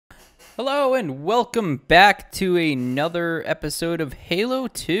Hello and welcome back to another episode of Halo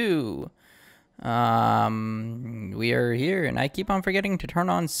 2. We are here and I keep on forgetting to turn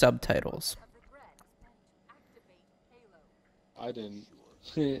on subtitles. I didn't.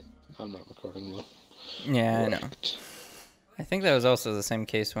 I'm not recording though. Yeah, Right. I know. I think that was also the same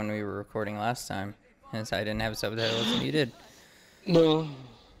case when we were recording last time, as I didn't have subtitles and you did. No.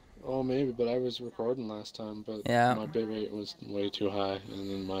 Oh, maybe, but I was recording last time, but Yeah. my bitrate was way too high, and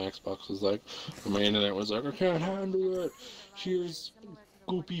then my Xbox was like, or my internet was like, I can't handle it. Here's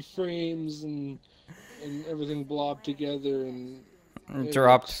goopy frames and everything blobbed together, and it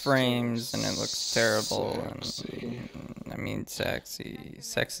Dropped looks frames so and it looks terrible. sexy. I mean,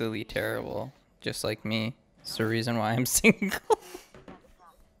 sexily terrible, just like me. It's the reason why I'm single.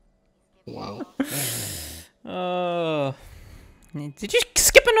 Wow. Oh. Did you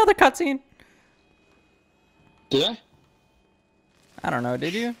skip another cutscene? Did I? I don't know,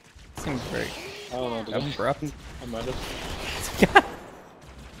 did you? Seems very I don't know. Did abrupt. I might have.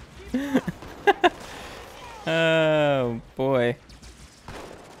 Oh, boy.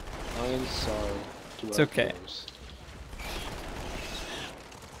 I am sorry. It's okay.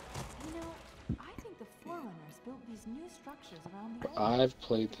 You know, I think the Forerunners built these new structures around the I've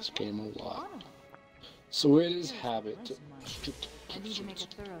played this game a lot, so it is habit to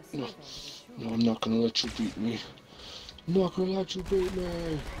No, I'm not gonna let you beat me. I'm not gonna let you beat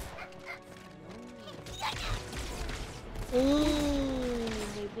me. Oh,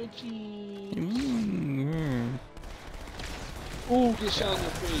 my budgie. Oh, get shot in the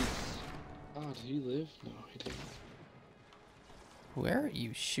face. Oh, did he live? No, he didn't. Where are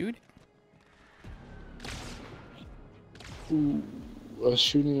you shooting? Ooh, I was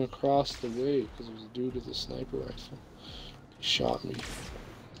shooting across the way because it was a dude with a sniper rifle. He shot me.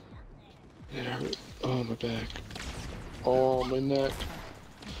 It hurt. Oh, my back. Oh, my neck.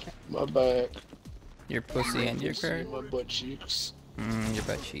 My back. Your pussy and your card? My butt cheeks. Your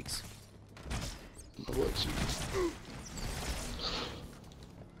butt cheeks. My butt cheeks.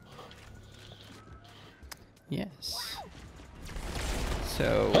 Yes.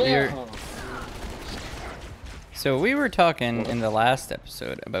 So Oh, we were talking in the last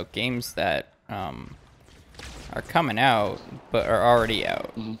episode about games that are coming out but are already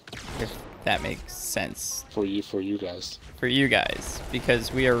out. If that makes sense. For you guys. For you guys,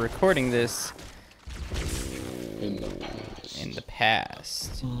 because we are recording this In the past. in the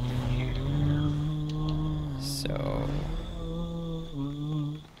past. So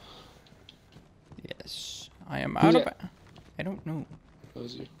yes, I am out of. I don't know. That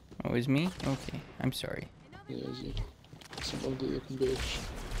was you. Oh, it was me? Okay, I'm sorry. Yeah, that was you. Some ugly looking bitch.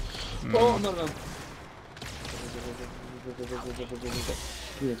 Oh, no.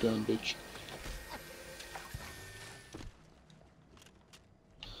 You're a gun, bitch.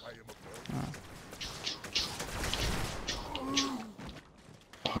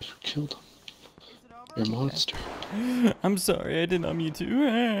 Oh, you killed him. You're a monster. I'm sorry, I didn't unmute you.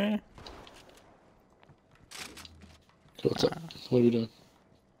 Okay, what's up? What are we doing?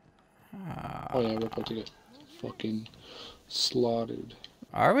 Oh yeah, we're about to get fucking slaughtered.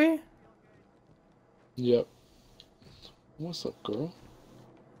 Are we? Yep. What's up, girl?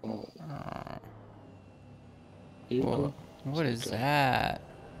 Oh. You Whoa, girl? what is Okay. that?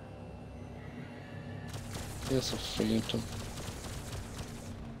 That's a phantom.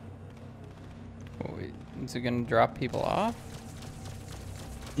 Oh, wait, is it gonna drop people off?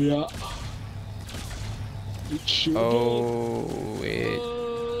 Yeah. It should. Oh, wait.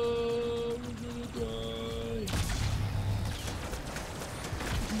 Oh, we're gonna die.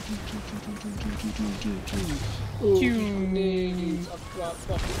 Oh, nades. I've got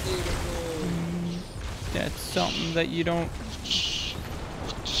fucking 8 of them. That's something that you don't.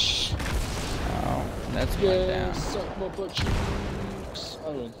 Oh, that's one Yeah, down. suck my butt cheeks. I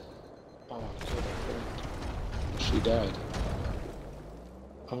win. Oh, I killed her friend. She died.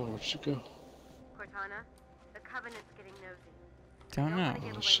 Oh, where'd she go? Cortana, the Covenant's getting nosy. Don't know.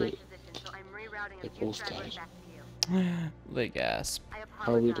 Give away shit. my position, so I'm rerouting They a few both stragglers died. back to you. They gasp. I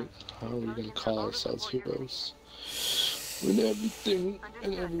How are we apologize. gonna call ourselves heroes when everything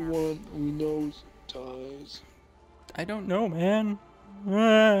and everyone we know dies? I don't know, man.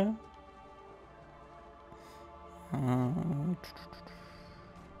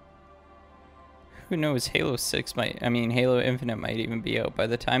 Who knows? Halo 6 might. I mean, Halo Infinite might even be out by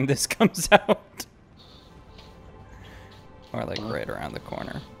the time this comes out. Or like right around the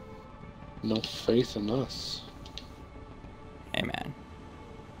corner. No faith in us. Hey, man.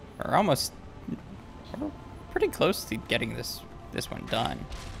 We're almost. We're pretty close to getting this one done.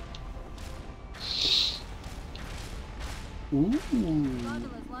 Ooh.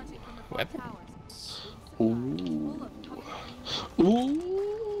 Gondolas launching from the fort Weapon. towers. Ooh. Full of toenails.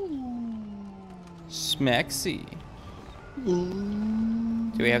 Ooh. Smexy.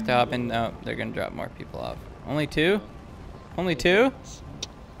 Ooh. Do we have to hop in? No, they're gonna drop more people off. Only two? Only two?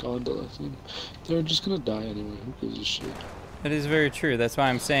 Gondolas. They're just gonna die anyway. Who gives a shit? That is very true. That's why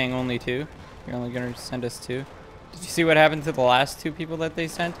I'm saying only two. You're only gonna send us two. Did you see what happened to the last two people that they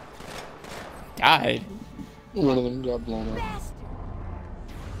sent? Died. One of them got blown up. Bastard!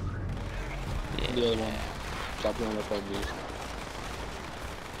 Yeah. The other one got blown up by me.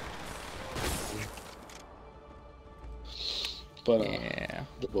 But Yeah,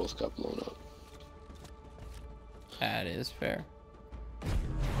 they both got blown up. that is fair.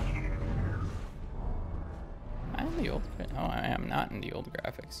 I'm in the old. Oh, I am not in the old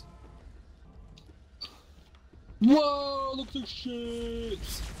graphics. Whoa! Look at shit!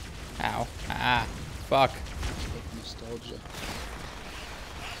 Ow. Ah. Fuck. Nostalgia.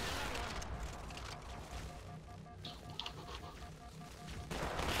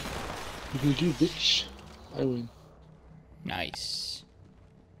 You can do bitch. I win. Nice.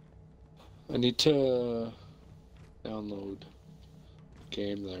 I need to download a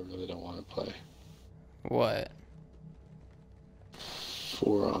game that I really don't want to play. What?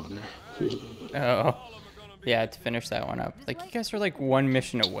 For Honor. Oh. Yeah, to finish that one up. Like, you guys are like one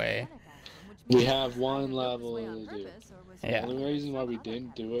mission away. We have one level to do. Yeah. The only reason why we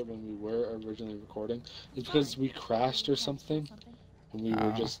didn't do it when we were originally recording is because we crashed or something. And we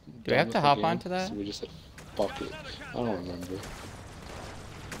were just Do we done have with to the hop game, onto that? So we just said, fuck it. I don't remember.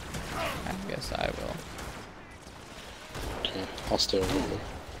 I guess I will. Okay, I'll stay over there.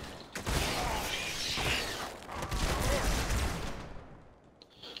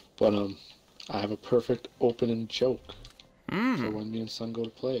 But I have a perfect opening joke for Mm. when me and Son go to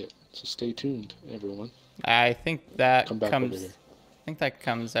play it. So stay tuned, everyone. I think that Come back over comes. here. I think that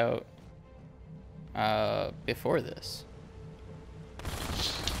comes out before this.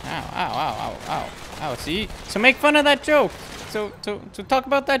 Ow! Ow! Ow! Ow! Ow! Ow! See? So make fun of that joke. So talk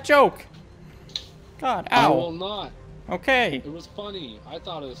about that joke. God! I will Ow! not. Okay. It was funny. I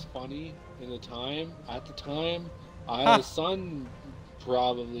thought it was funny in the time. At the time, Huh. the Son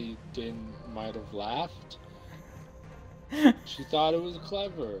probably might have laughed. She thought it was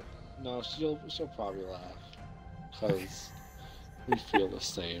clever. No, she'll probably laugh because we feel the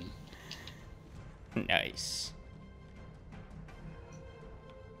same. Nice.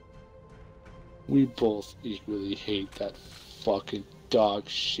 We both equally hate that fucking dog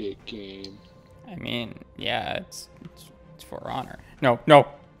shit game. I mean, yeah, it's for honor. No, no.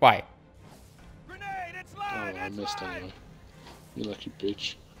 Why? Oh, I missed anyway. You lucky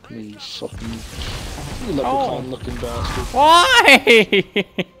bitch. Come here, you fucking leprechaun-looking bastard. Why?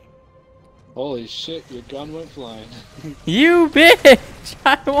 Holy shit, your gun went flying. You bitch!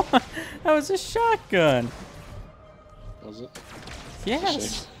 I won. That was a shotgun. Was it?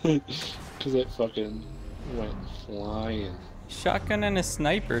 Yes. Because it fucking went flying. Shotgun and a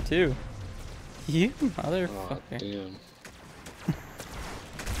sniper too. You Oh, motherfucker. damn.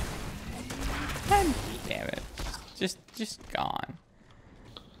 God damn it. Just gone.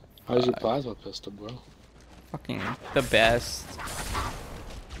 How's your plasma pistol, bro? Fucking the best.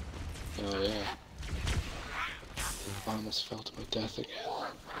 Oh, yeah. I almost fell to my death again.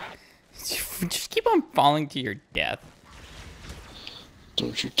 Just keep on falling to your death.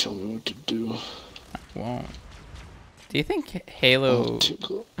 Don't you tell me what to do. I won't. Do you think Halo... Oh,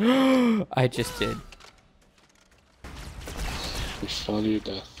 tickle. I just did. You fell to your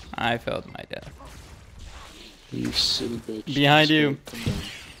death. I fell to my death. You silly bitch. Behind you. Come down.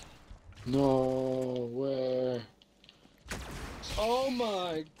 No, where? Oh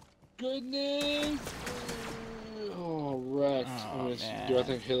my goodness! Oh, wrecked. Oh, Do I man.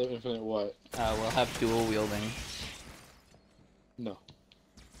 think Halo Infinite what? We'll have dual wielding. No.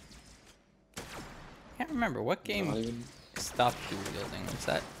 Can't remember what Not game even. stopped dual wielding. Was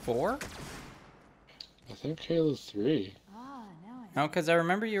that 4? I think Halo 3. Ah, now I No, because I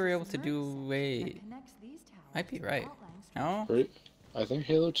remember you were able to Nerve do center a. that connects these towers Might be to right. fault lines. No, Right? I think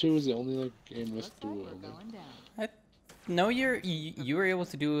Halo 2 was the only like game with Looks like dual we're wielding. going down. no, you were able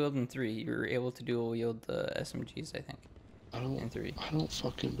to dual wield in 3. You were able to dual wield the SMGs, I think. I In don't. 3, I don't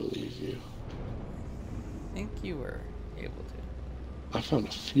fucking believe you. I think you were able to. I found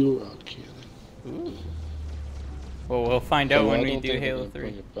a fuel rod cannon. Ooh. Well, we'll find out Oh, when I we don't do think they're Halo gonna 3.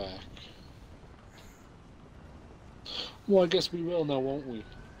 Bring it back. Well, I guess we will now, won't we?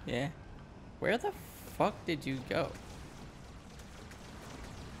 Yeah. Where the fuck did you go?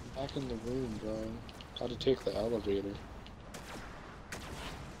 Back in the room, bro. Gotta take the elevator.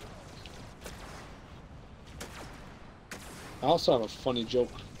 I also have a funny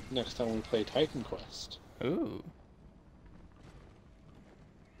joke next time we play Titan Quest. Ooh.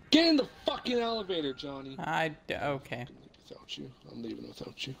 Get in the fucking elevator, Johnny. Okay. Without you, I'm leaving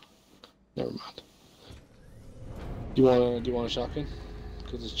without you. Never mind. Do you want a shotgun?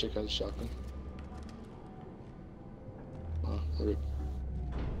 Because this chick has a shotgun. Oh, rip.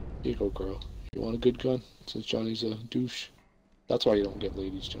 Here you go, girl. You want a good gun? Since Johnny's a douche. That's why you don't get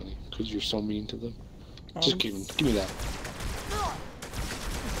ladies, Johnny. Because you're so mean to them. Just give me that.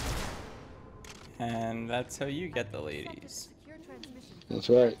 And that's how you get the ladies. That's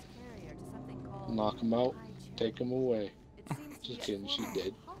right. Knock them out. Take them away. Just kidding, she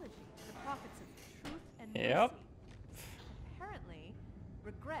did. Yep. Apparently,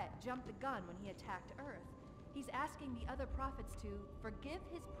 Regret jumped the gun when he attacked Earth. He's asking the other prophets to forgive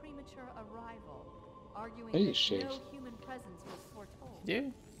his premature arrival, arguing that no human presence was foretold.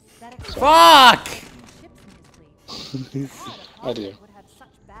 Dude. Fuck! I do.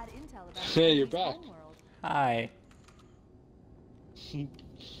 Hey, you're back. Hi.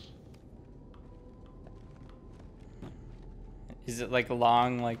 Is it like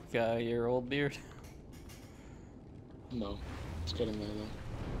long, like your old beard? No, it's getting there though.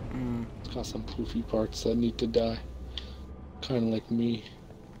 It's got some poofy parts that need to die. Kind of like me.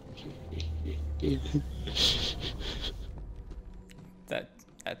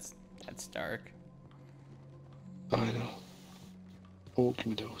 That's dark. I know. Oh, give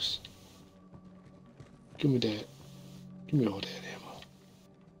me those. Give me that. Give me all that ammo.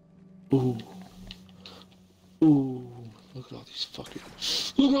 Ooh. Ooh. Look at all these fucking...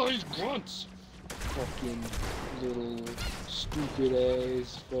 Look at all these grunts! Fucking little stupid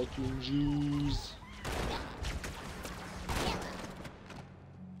ass fucking Jews.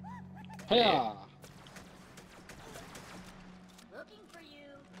 Hiya! Looking for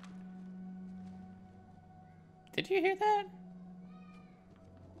you. Did you hear that?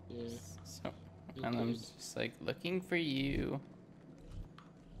 Yeah. So, and I'm just like looking for you.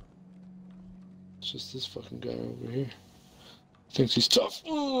 It's just this fucking guy over here. Thinks he's tough.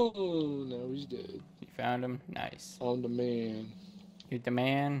 Oh, now he's dead. You found him? Nice. I'm the man. You're the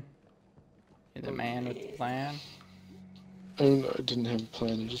man? You're the man with the plan? I didn't have a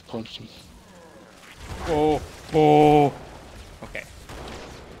plan, I just punched him. Oh. Oh. Okay.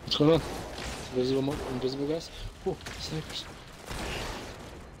 What's going on? Invisible guys? Oh, snipers.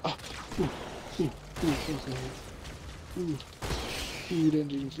 Ah. Ooh. Ooh. Ooh. Ooh. Ooh, that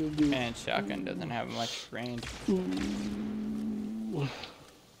didn't feel good. Man, shotgun doesn't have much range. Ooh.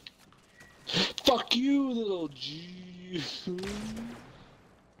 Fuck you, little G.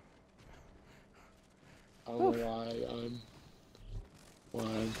 I don't know why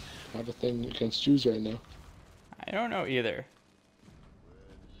I have a thing against Jews right now. I don't know either.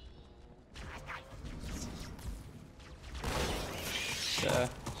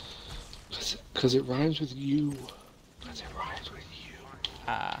 Cause it rhymes with you. Cause it rhymes with you.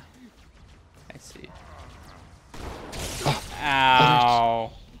 Ah. I see.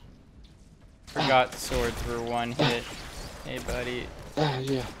 Ow. Forgot swords were one hit. Hey, buddy.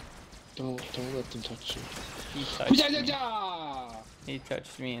 Yeah. Don't let them touch you. He touched me. He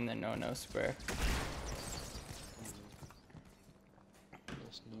touched me in the no-no square.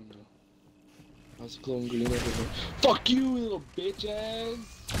 Yes, no. How's the glowing green everywhere? Fuck you, little bitch ass!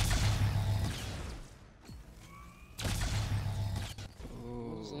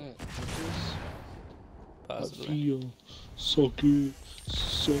 What was that? Possibly. I feel. Suck it.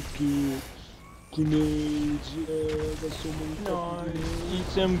 Grenades, yeah, got so many fucking grenades. Eat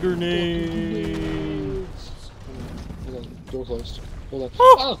some grenades. Hold on, door closed. Hold on.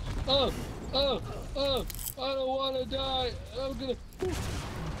 Oh! I don't wanna die! I'm gonna...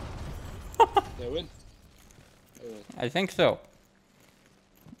 Did I win? I think so.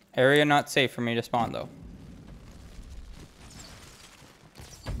 Area not safe for me to spawn, though.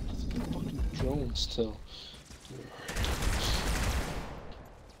 Fucking drone still.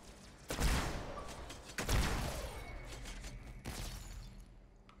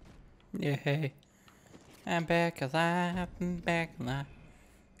 Yay. I'm back alive, Can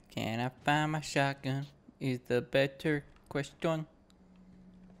I find my shotgun? Is the better question.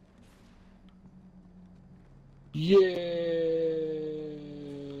 Yeah.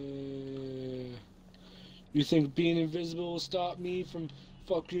 You think being invisible will stop me from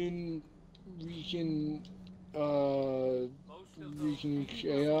fucking wreaking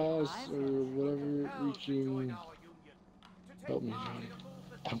chaos or whatever, wreaking... Help me, Johnny.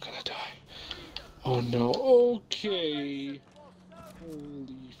 I'm gonna die. Oh no, okay.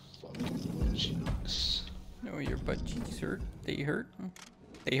 Holy fucking butt cheeks. No, your butt cheeks hurt. They hurt.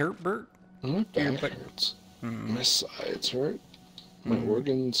 They hurt, Bert. My back hurts. My sides hurt. My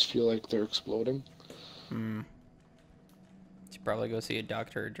organs feel like they're exploding. You should probably go see a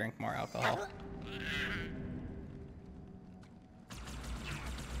doctor or drink more alcohol.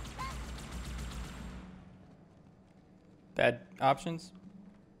 Bad options?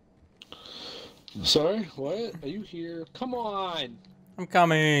 Sorry, what? Are you here? Come on! I'm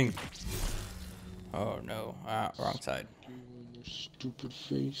coming! Oh no, wrong side. Your stupid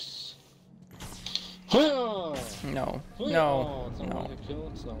face. No, No, no, no, it's not no. worth a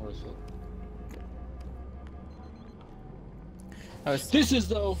kill. It's not worth it. I was... This is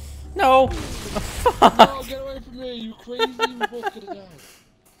though. No! No, get away from me! You crazy! We both could have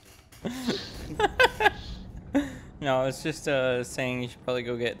died. No, it's just saying you should probably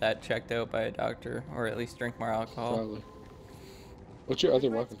go get that checked out by a doctor, or at least drink more alcohol. Probably. What's your other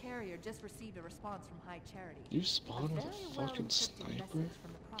Regret's weapon? carrier just received a response from High Charity. You spawn with Very a well fucking encrypted sniper? message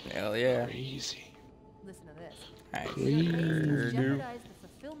from the prophet. Hell yeah. Crazy. Listen to this. I Your Crazy. actions sure do. jeopardize the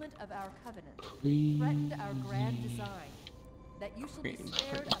fulfillment of our covenant. Threatened our grand design. That you shall be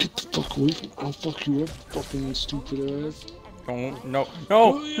spared a Get the public fuck away from display I'll fuck you up, fucking stupid ass. Don't, no,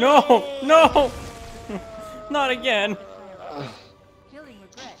 no, no, no! Not again! Killing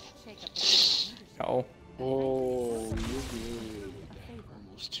regret shake up the leadership. No. Oh, you're good.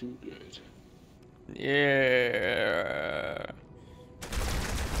 Almost too good. Yeah.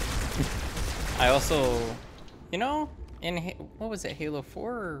 I also, you know, in what was it, Halo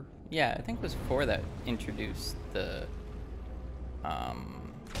 4? Or, yeah, I think it was 4 that introduced the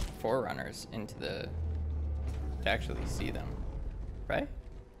Forerunners into the to actually see them, right?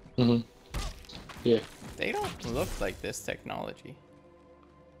 Mhm. Yeah. They don't look like this technology.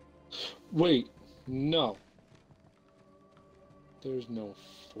 Wait, no. There's no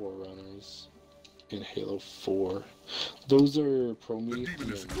Forerunners in Halo 4. Those are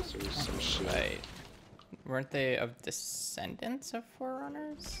Prometheans or some shit. Right. Weren't they of descendants of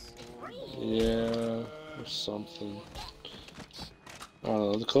Forerunners? Yeah, or something. I don't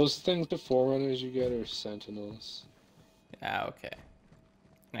know. The closest things to Forerunners you get are Sentinels. Ah, okay.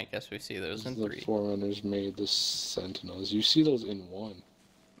 And I guess we see those in The 3. Forerunners made the Sentinels. You see those in 1.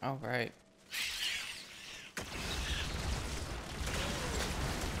 Oh, right.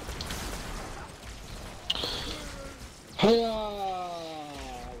 Hiya! A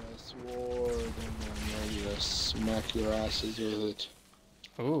sword, and I'm ready to smack your asses with it.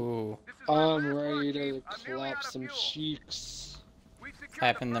 Ooh. I'm ready to clap some cheeks.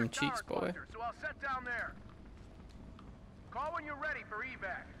 Clapping them cheeks, boy. So I'll set down there. Call when you're ready for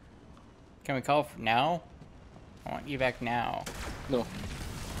evac. Can we call now? I want evac now. No.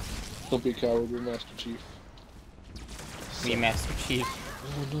 Don't be a coward, we're Master Chief. Me, Master Chief.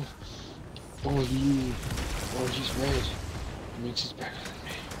 Oh no. Oh, you. Oh, he's red. It means he's better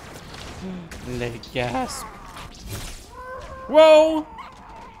than me. Let it gasp. Whoa!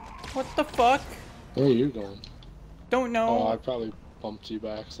 What the fuck? Where are you going? Don't know. Oh, I probably bumped you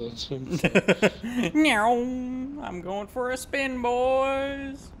by accident. Meow. I'm going for a spin,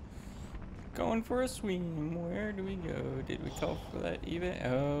 boys. Going for a swim. Where do we go? Did we call for that even?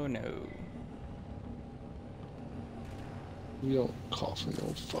 Oh no. We don't call for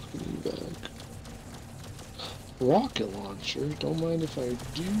no fucking evac. Rocket launcher? Don't mind if I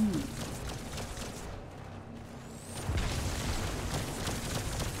do.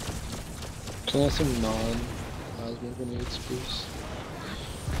 Can I have some non-plasma grenades, please?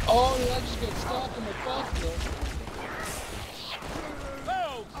 Oh, did I just get stuck in the bucket?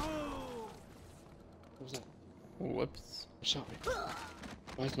 Oh! What was that? Whoops. Who shot me?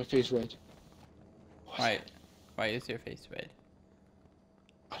 Why is my face red? Why is your face red?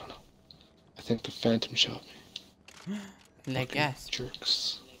 I don't know. I think the Phantom shot me. Let Fucking gasp.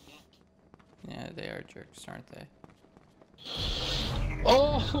 jerks. Yeah, they are jerks, aren't they?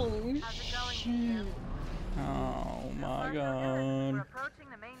 Oh, shit. Oh my We're god. approaching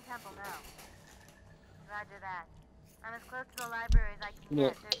the main temple now. Roger that. I'm as close to the library as I can Yeah.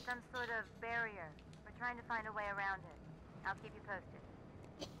 get. There's some sort of barrier. We're trying to find a way around it. I'll keep you posted.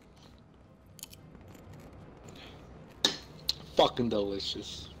 fucking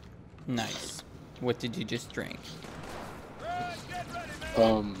delicious. Nice. What did you just drink?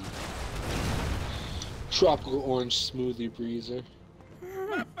 Tropical orange smoothie breezer.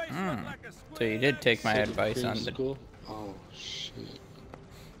 So you did take my Like a advice on the creamsicle. Oh shit.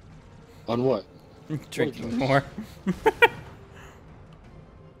 On what? drinking What more.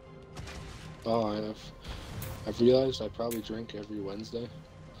 Oh, I've realized I probably drink every Wednesday.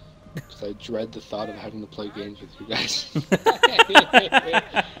 Because I dread the thought of having to play games with you guys.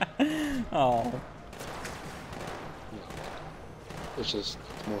 Oh. It's just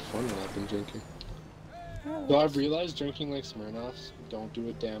more fun when I've been drinking. So I've realized drinking like Smirnoffs don't do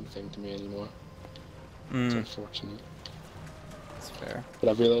a damn thing to me anymore. It's unfortunate. That's fair. But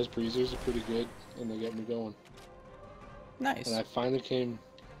I've realized breezers are pretty good and they get me going. Nice. And I finally came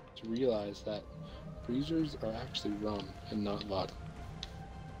to realize that breezers are actually rum and not vodka.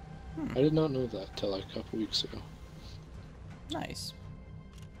 I did not know that till like a couple weeks ago. Nice.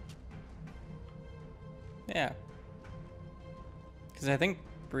 Yeah. Because I think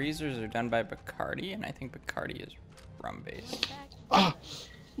breezers are done by Bacardi, and I think Bacardi is rum based. Ah!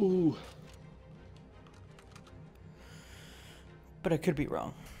 Ooh. But I could be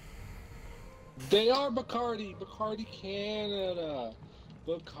wrong. They are Bacardi! Bacardi Canada!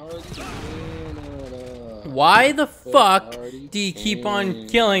 Bacardi Canada! Why the fuck Bacardi do you keep on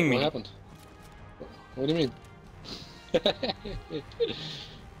Canada. killing me? What happened? What do you mean? I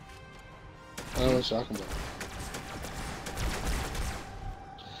don't know what you're talking about.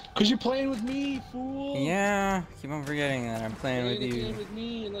 Cause you're playing with me, fool! Yeah, keep on forgetting that I'm playing with you. Play with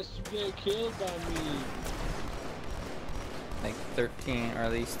me unless you get killed by me. Like 13, or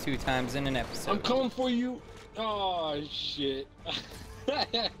at least 2 times in an episode. I'm coming for you! Oh shit.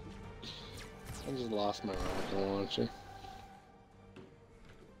 I just lost my rocket launcher.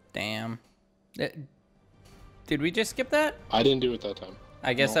 Damn. Did we just skip that? I didn't do it that time.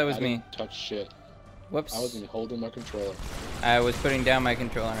 I guess that was me. Didn't touch shit. Whoops. I wasn't holding my controller. I was putting down my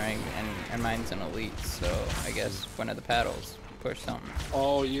controller and mine's an elite, so I guess one of the paddles pushed something.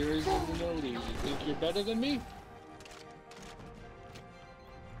 Oh, yours is the noty. You think you're better than me?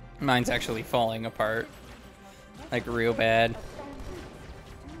 Mine's actually falling apart. Like real bad.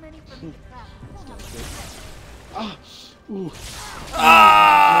 Ah! Ooh.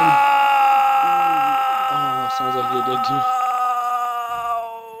 Ah! Oh, sounds like you did too.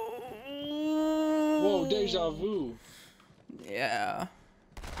 Whoa, deja vu. Yeah.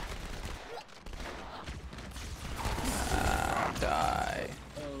 Die.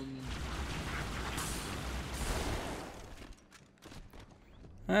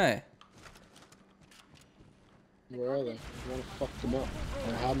 Hey. Where are they? I want to fuck them up.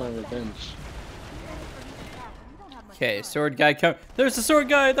 I have my revenge. Okay, sword guy come. There's the sword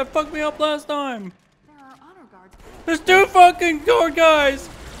guy that fucked me up last time. There are honor guards. There's 2 fucking sword guys.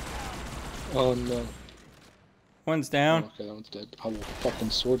 Oh no. One's down. Okay, that one's dead. I will fucking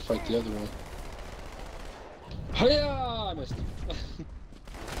sword fight the other one. Hiya! I missed.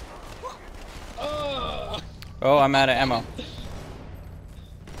 Oh, I'm out of ammo.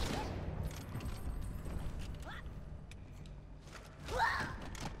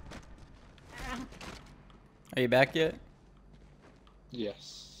 Are you back yet?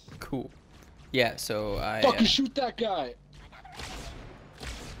 Yes. Cool. Yeah, so I... Fucking shoot that guy!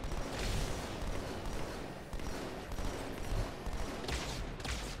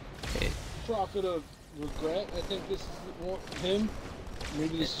 Okay. Prophet of regret, I think this is him.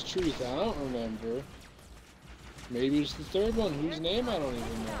 Maybe this is truth, I don't remember. Maybe it's the third one, whose name I don't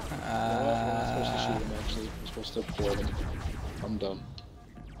even know. No, we're not supposed to shoot him actually, we're supposed to board him. I'm done.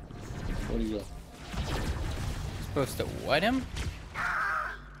 Where do you go? Supposed to what him?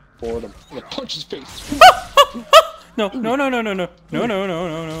 Board him. I'm gonna punch his face! No, no, no, no, no, no. No, no, no, no,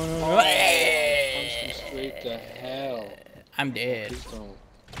 no, no, no. Punch him straight to hell. I'm dead. Please don't.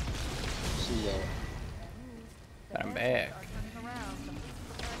 See that. But I'm back. Turning around. Some people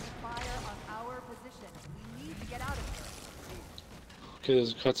preparing to fire on our position. We need to get out of here. Okay,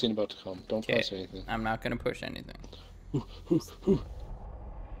 there's a cutscene about to come. Don't Okay, press anything. I'm not gonna push anything.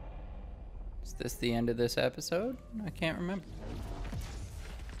 Is this the end of this episode? I can't remember.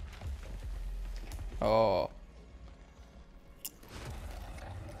 Oh.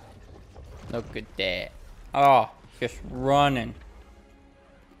 Look at that. Oh, just running.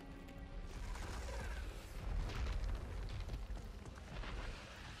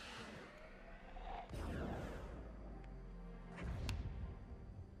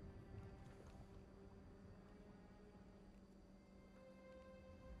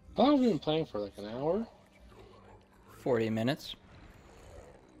 How long have we been playing for? Like an hour? 40 minutes.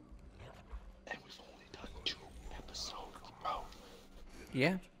 And we've only done 2 episodes, bro.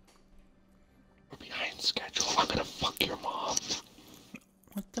 Yeah. We're behind schedule. I'm gonna fuck your mom.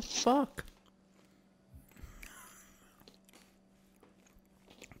 What the fuck?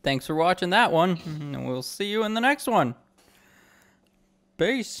 Thanks for watching that one, and we'll see you in the next one.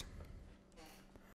 Peace.